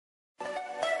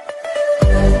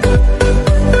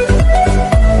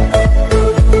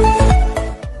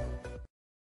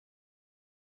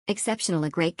Exceptional, a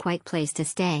great quiet place to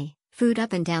stay, food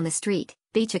up and down the street,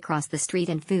 beach across the street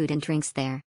and food and drinks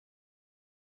there.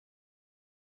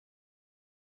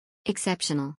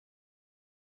 Exceptional.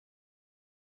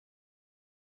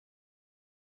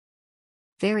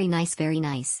 Very nice, very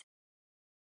nice.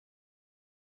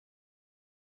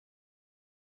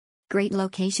 Great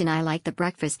location, I like the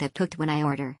breakfast that cooked when I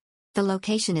order. The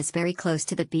location is very close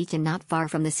to the beach and not far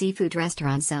from the seafood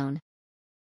restaurant zone.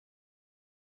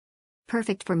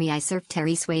 Perfect for me, I surf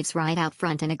terrace waves right out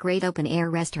front and a great open-air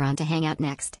restaurant to hang out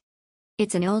next.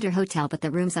 It's an older hotel but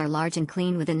the rooms are large and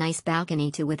clean with a nice balcony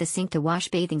too with a sink to wash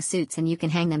bathing suits and you can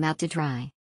hang them out to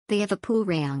dry. They have a pool.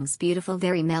 Rayong's beautiful,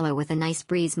 very mellow with a nice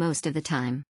breeze most of the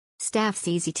time. Staff's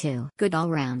easy too. Good all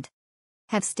round.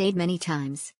 Have stayed many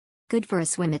times. Good for a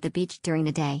swim at the beach during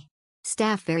the day.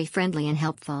 Staff very friendly and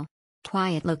helpful.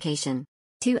 Quiet location.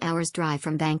 2 hours drive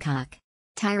from Bangkok.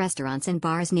 Thai restaurants and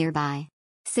bars nearby.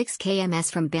 6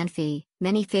 kms from Ben Phi,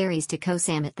 many ferries to Koh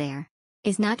Samet there.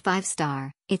 Is not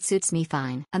 5-star, it suits me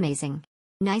fine. Amazing.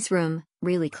 Nice room,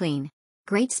 really clean.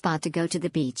 Great spot to go to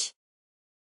the beach.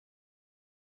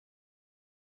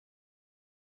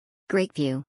 Great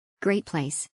view. Great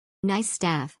place. Nice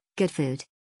staff, good food.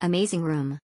 Amazing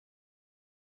room.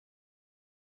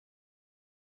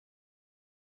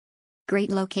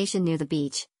 Great location near the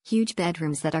beach, huge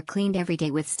bedrooms that are cleaned every day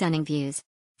with stunning views.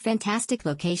 Fantastic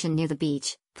location near the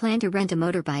beach, plan to rent a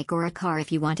motorbike or a car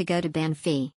if you want to go to Ben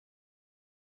Phi.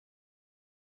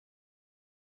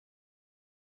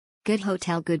 Good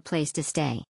hotel, good place to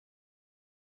stay.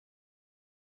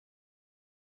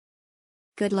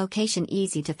 Good location,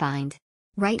 easy to find.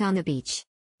 Right on the beach.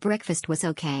 Breakfast was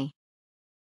okay.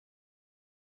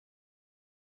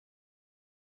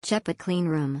 Cheap but clean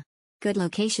room. Good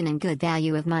location and good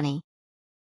value of money.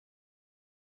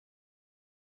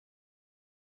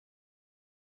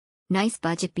 Nice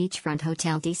budget beachfront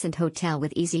hotel, decent hotel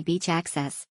with easy beach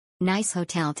access. Nice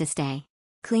hotel to stay.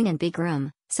 Clean and big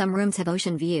room, some rooms have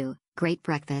ocean view, great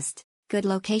breakfast, good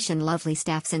location, lovely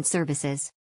staffs and services.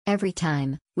 Every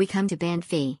time we come to Ben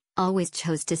Phi, always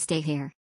chose to stay here.